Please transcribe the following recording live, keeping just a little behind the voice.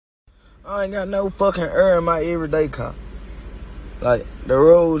I ain't got no fucking air in my everyday car. Like, the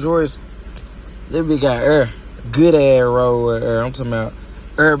Rolls Royce, they be got air. Good ass road air. I'm talking about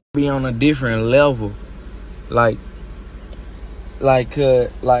air be on a different level. Like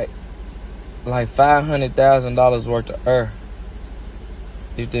 $500,000 worth of air.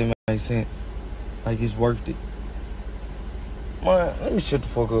 If that makes sense. Like, it's worth it. Man, let me shut the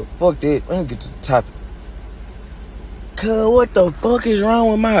fuck up. Fuck that. Let me get to the topic. Cuz, what the fuck is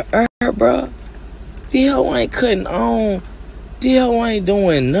wrong with my air, bro? This hoe ain't cutting on. This hoe ain't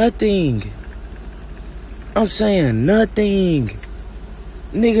doing nothing. I'm saying nothing.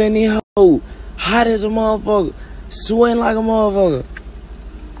 Nigga in this hoe hot as a motherfucker. Sweating like a motherfucker.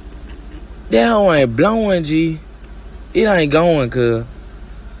 That hoe ain't blowing, G. It ain't going, cuz.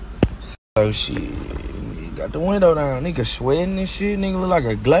 So shit. Nigga got the window down. Nigga sweating and shit. Nigga look like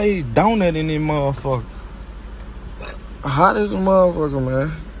a glazed donut in this motherfucker. Hot as a motherfucker,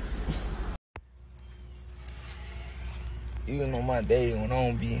 man. Even on my day when I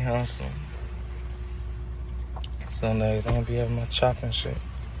don't be handsome, some days I don't be having my chopping shit.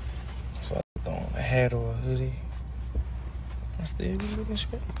 So I throw on a hat or a hoodie. I still be looking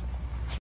straight.